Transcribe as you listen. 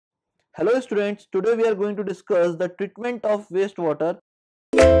Hello students, today we are going to discuss the treatment of wastewater.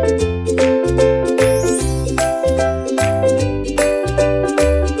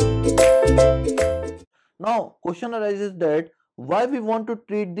 Now question arises that why we want to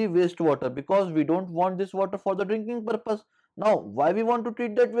treat the wastewater, because we don't want this water for the drinking purpose. Now why we want to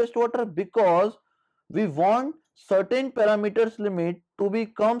treat that wastewater? Because we want certain parameters limit to be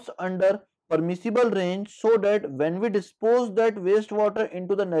comes under permissible range, so that when we dispose that wastewater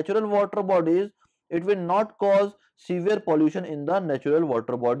into the natural water bodies, it will not cause severe pollution in the natural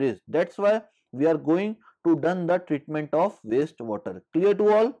water bodies. That's why we are going to done the treatment of wastewater. Clear to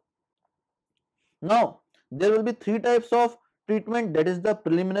all? Now there will be three types of treatment, that is the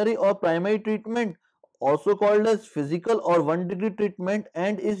preliminary or primary treatment, also called as physical or 1-degree treatment,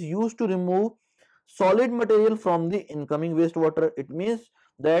 and is used to remove solid material from the incoming wastewater. It means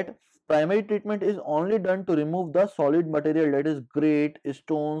that primary treatment is only done to remove the solid material, that is grit,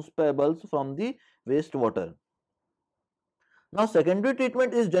 stones, pebbles from the wastewater. Now secondary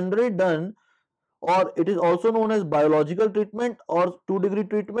treatment is generally done, or it is also known as biological treatment or 2-degree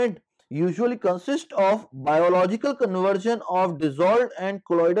treatment, usually consists of biological conversion of dissolved and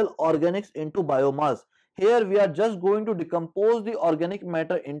colloidal organics into biomass. Here we are just going to decompose the organic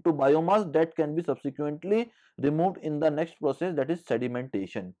matter into biomass that can be subsequently removed in the next process, that is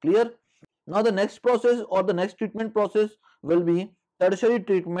sedimentation. Clear? Now the next process or the next treatment process will be tertiary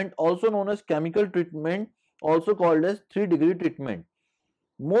treatment, also known as chemical treatment, also called as 3-degree treatment.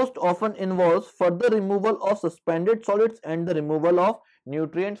 Most often involves further removal of suspended solids and the removal of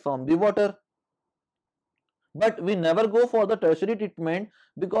nutrients from the water. But we never go for the tertiary treatment,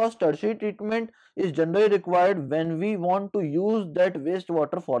 because tertiary treatment is generally required when we want to use that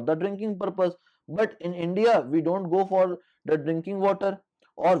wastewater for the drinking purpose. But in India, we don't go for the drinking water,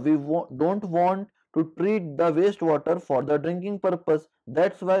 or we don't want to treat the wastewater for the drinking purpose.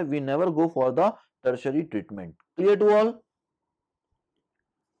 That's why we never go for the tertiary treatment. Clear to all?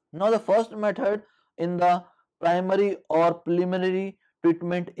 Now the first method in the primary or preliminary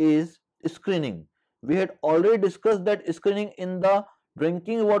treatment is screening. We had already discussed that screening in the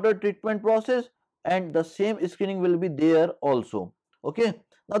drinking water treatment process, and the same screening will be there also. Okay.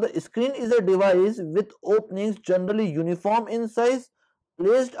 Now the screen is a device with openings generally uniform in size,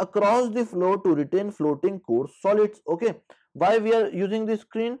 placed across the floor to retain floating coarse solids. Okay. Why we are using this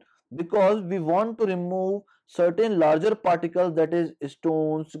screen? Because we want to remove certain larger particles, that is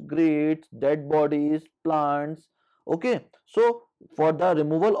stones, grates, dead bodies, plants. Okay, so for the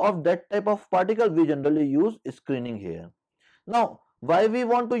removal of that type of particle, we generally use screening here. Now why we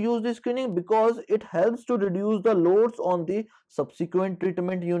want to use this screening? Because it helps to reduce the loads on the subsequent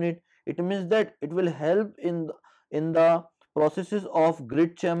treatment unit. It means that it will help in the processes of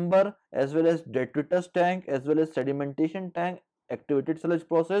grit chamber, as well as detritus tank, as well as sedimentation tank, activated sludge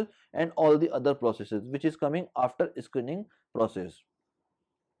process, and all the other processes which is coming after screening process.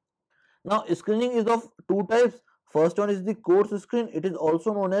 Now screening is of two types. First one is the coarse screen. It is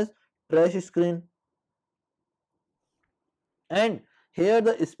also known as trash screen, and here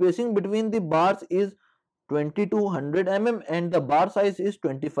the spacing between the bars is 20 to 100 mm, and the bar size is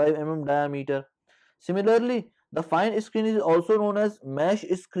 25 mm diameter. Similarly, the fine screen is also known as mesh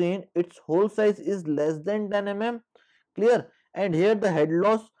screen. Its hole size is less than 10 mm. Clear? And here the head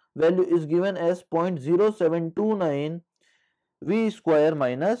loss value is given as 0.0729 v square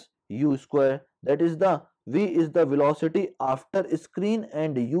minus u square. That is, the v is the velocity after screen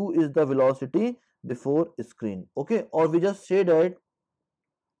and u is the velocity before screen. Okay, or we just say that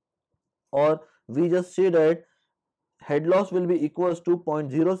head loss will be equals to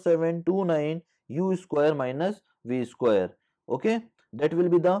 0.0729 u square minus v square. Okay, that will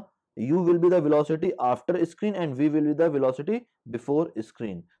be the u will be the velocity after screen and v will be the velocity before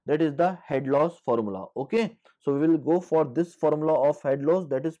screen. That is the head loss formula. Okay, so we will go for this formula of head loss,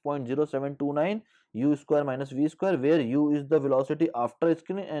 that is 0.0729 u square minus v square, where u is the velocity after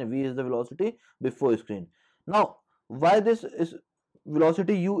screen and v is the velocity before screen. Now why this is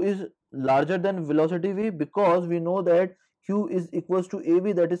velocity u is larger than velocity v? Because we know that q is equals to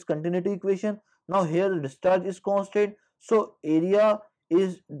ab, that is continuity equation. Now here the discharge is constant, so area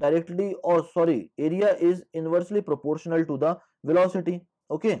is inversely proportional to the velocity.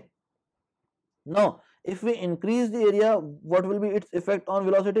 Okay, now if we increase the area, what will be its effect on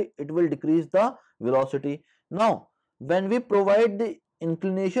velocity? It will decrease the velocity. Now when we provide the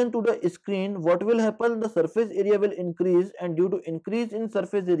inclination to the screen, what will happen? The surface area will increase, and due to increase in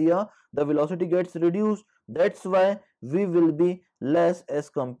surface area, the velocity gets reduced. That's why v will be less as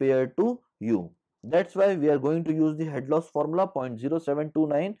compared to u. That's why we are going to use the head loss formula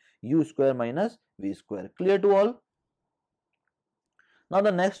 0.0729 u square minus v square. Clear to all? Now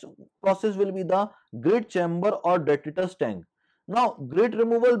the next process will be the grit chamber or detritus tank. Now grit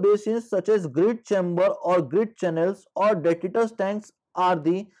removal basins such as grit chamber or grit channels or detritus tanks are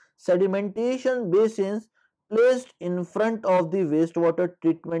the sedimentation basins placed in front of the wastewater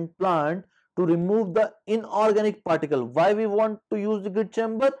treatment plant to remove the inorganic particle. Why we want to use the grit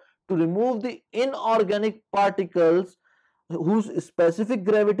chamber? To remove the inorganic particles whose specific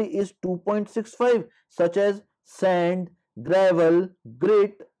gravity is 2.65, such as sand, gravel,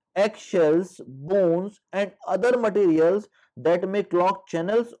 grit, eggshells, bones and other materials that may clog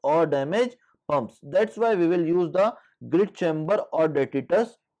channels or damage pumps. That's why we will use the grit chamber or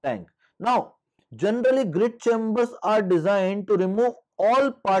detritus tank. Now generally grit chambers are designed to remove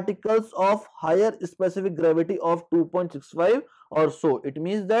all particles of higher specific gravity of 2.65 or so. It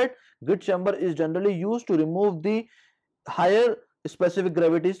means that grit chamber is generally used to remove the higher specific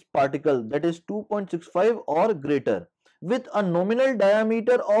gravity particle, that is 2.65 or greater, with a nominal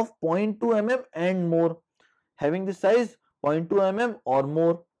diameter of 0.2 mm and more, having the size 0.2 mm or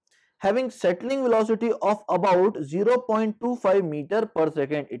more, having settling velocity of about 0.25 meter per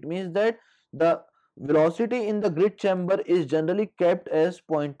second. It means that the velocity in the grit chamber is generally kept as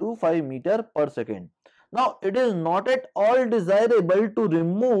 0.25 meter per second. Now it is not at all desirable to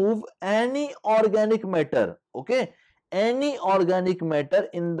remove any organic matter, okay, any organic matter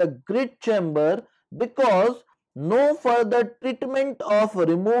in the grit chamber, because no further treatment of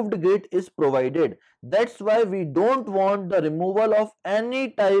removed grit is provided. That's why we don't want the removal of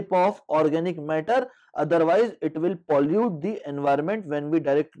any type of organic matter, otherwise it will pollute the environment when we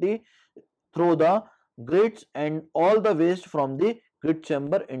directly throw the grits and all the waste from the grit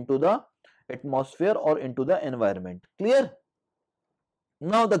chamber into the atmosphere or into the environment. Clear?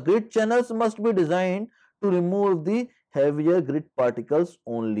 Now the grit channels must be designed to remove the heavier grit particles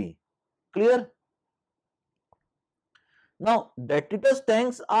only. Clear? Now detritus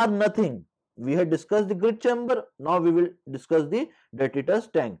tanks are nothing. We had discussed the grit chamber. Now we will discuss the detritus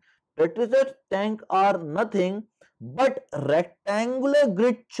tank. Detritus tank are nothing but rectangular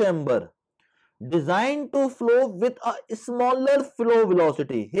grit chamber designed to flow with a smaller flow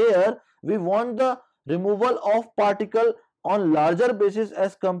velocity. Here we want the removal of particle on larger basis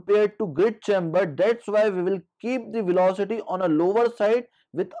as compared to grit chamber. That's why we will keep the velocity on a lower side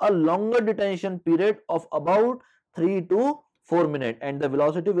with a longer detention period of about 3 to 4 minutes, and the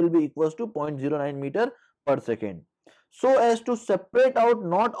velocity will be equals to 0.09 meter per second, so as to separate out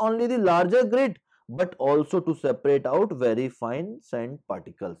not only the larger grit but also to separate out very fine sand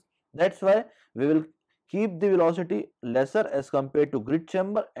particles. That's why we will keep the velocity lesser as compared to grit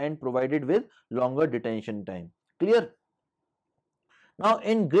chamber and provided with longer detention time. Clear? Now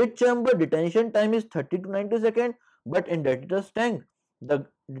in grit chamber detention time is 30 to 90 seconds, but in detritus tank the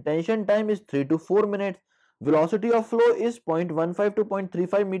detention time is 3 to 4 minutes. Velocity of flow is 0.15 to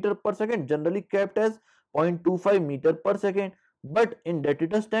 0.35 meter per second, generally kept as 0.25 meter per second, but in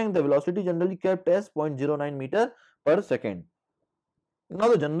detritus tank the velocity generally kept as 0.09 meter per second. Now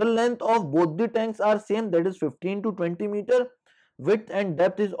the general length of both the tanks are same, that is 15 to 20 meter. Width and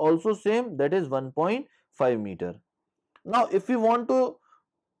depth is also same, that is 1.5 meter. Now if we want to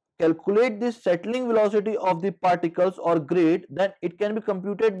calculate the settling velocity of the particles or grit, then it can be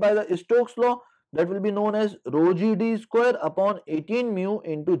computed by the Stokes law, that will be known as rho g d square upon 18 mu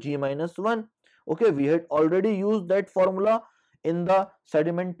into g minus 1. Okay, we had already used that formula in the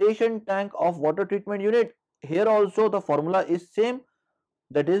sedimentation tank of water treatment unit. Here also the formula is same,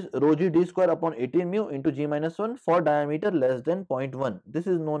 that is rho g d square upon 18 mu into g minus 1 for diameter less than 0.1. This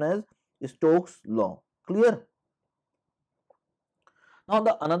is known as Stokes law. Clear? Now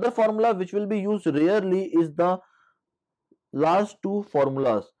the another formula which will be used rarely is the last two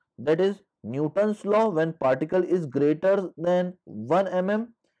formulas, that is Newton's law when particle is greater than 1 mm,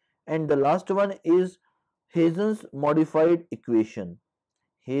 and the last one is Hazen's modified equation.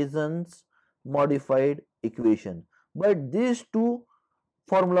 Hazen's modified equation. But these two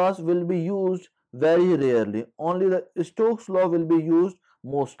formulas will be used very rarely. Only the Stokes law will be used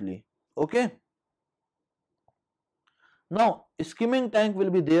mostly. Okay. Now skimming tank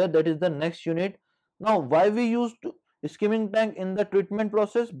will be there, that is the next unit. Now why we used skimming tank in the treatment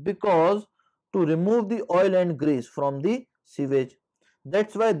process? Because to remove the oil and grease from the sewage.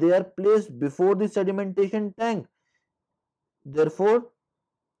 That's why they are placed before the sedimentation tank. Therefore,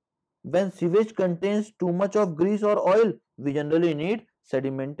 when sewage contains too much of grease or oil, we generally need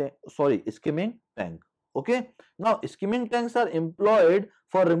skimming tank. Okay. Now skimming tanks are employed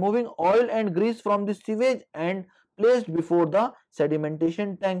for removing oil and grease from the sewage and placed before the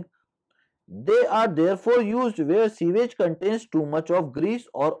sedimentation tank. They are therefore used where sewage contains too much of grease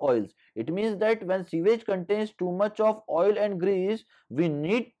or oils. It means that when sewage contains too much of oil and grease, we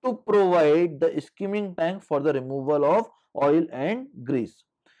need to provide the skimming tank for the removal of oil and grease.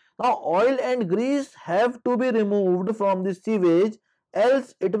 Now, oil and grease have to be removed from the sewage,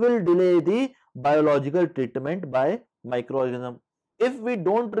 else it will delay the biological treatment by microorganism. If we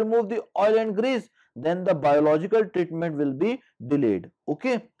don't remove the oil and grease, then the biological treatment will be delayed.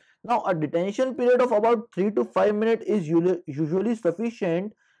 Okay. Now, a detention period of about 3 to 5 minutes is usually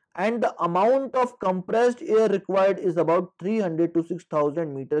sufficient, and the amount of compressed air required is about 300 to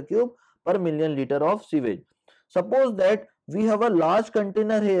 6000 meter cube per million liter of sewage. Suppose that we have a large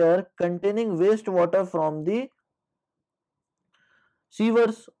container here containing wastewater from the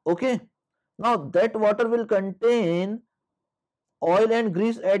sewers. Okay. Now, that water will contain oil and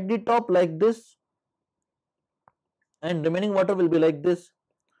grease at the top like this, and remaining water will be like this.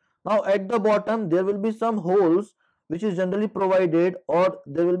 Now at the bottom there will be some holes which is generally provided, or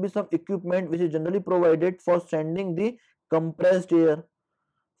there will be some equipment which is generally provided for sending the compressed air,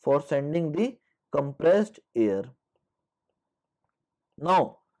 for sending the compressed air.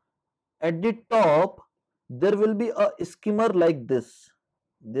 Now at the top there will be a skimmer like this,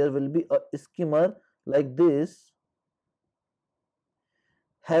 there will be a skimmer like this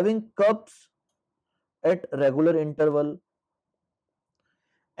having cups at regular interval,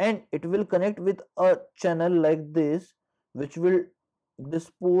 and it will connect with a channel like this which will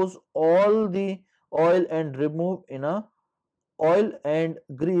dispose all the oil and remove in a oil and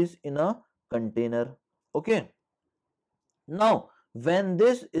grease in a container. Okay. Now when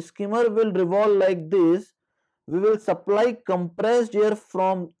this skimmer will revolve like this, we will supply compressed air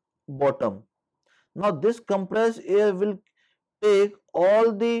from bottom. Now this compressed air will take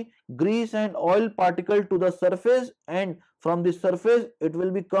all the grease and oil particle to the surface, and from the surface it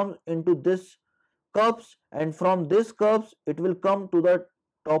will be come into this cups, and from this cups it will come to the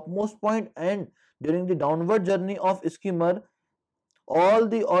topmost point, and during the downward journey of skimmer all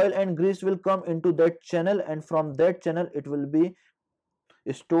the oil and grease will come into that channel, and from that channel it will be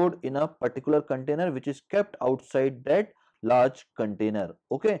stored in a particular container which is kept outside that large container.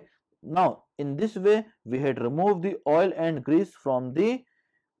 Okay. Now in this way we had removed the oil and grease from the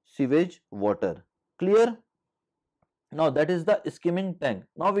sewage water. Clear? Now that is the skimming tank.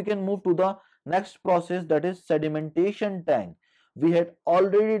 Now we can move to the next process, that is sedimentation tank. We had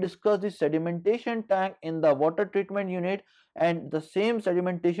already discussed the sedimentation tank in the water treatment unit, and the same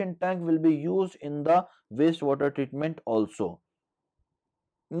sedimentation tank will be used in the wastewater treatment also.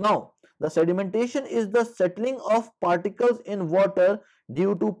 Now, the sedimentation is the settling of particles in water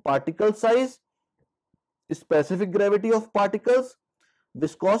due to particle size, specific gravity of particles,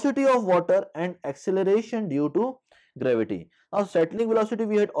 viscosity of water, and acceleration due to gravity. Now, settling velocity,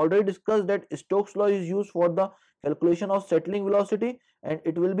 we had already discussed that Stokes law is used for the calculation of settling velocity, and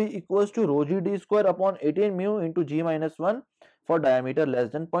it will be equals to rho g d square upon 18 mu into g minus 1 for diameter less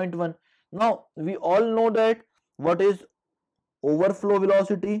than 0.1. Now, we all know that what is overflow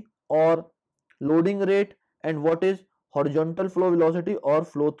velocity or loading rate, and what is horizontal flow velocity or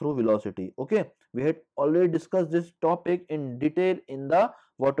flow through velocity. Okay, we had already discussed this topic in detail in the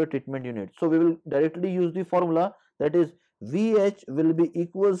water treatment unit. So we will directly use the formula, that is VH will be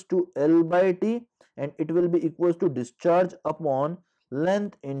equals to L by T, and it will be equals to discharge upon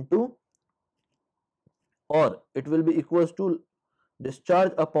length into, or it will be equals to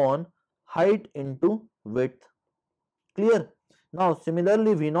discharge upon height into width. Clear? Now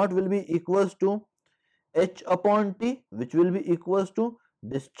similarly V naught will be equals to H upon T, which will be equals to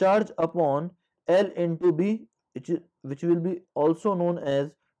discharge upon L into B, which will be also known as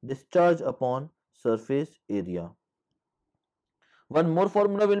discharge upon surface area. One more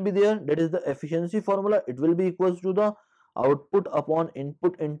formula will be there, that is the efficiency formula. It will be equals to the output upon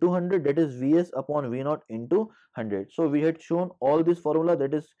input into 100, that is Vs upon V naught into 100. So we had shown all this formula,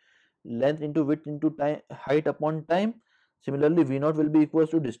 that is length into width into time, height upon time. Similarly, V naught will be equals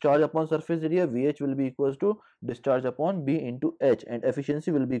to discharge upon surface area, VH will be equals to discharge upon B into H, and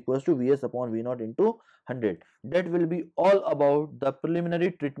efficiency will be equals to Vs upon V naught into 100. That will be all about the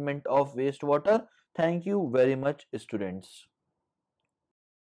preliminary treatment of wastewater. Thank you very much, students.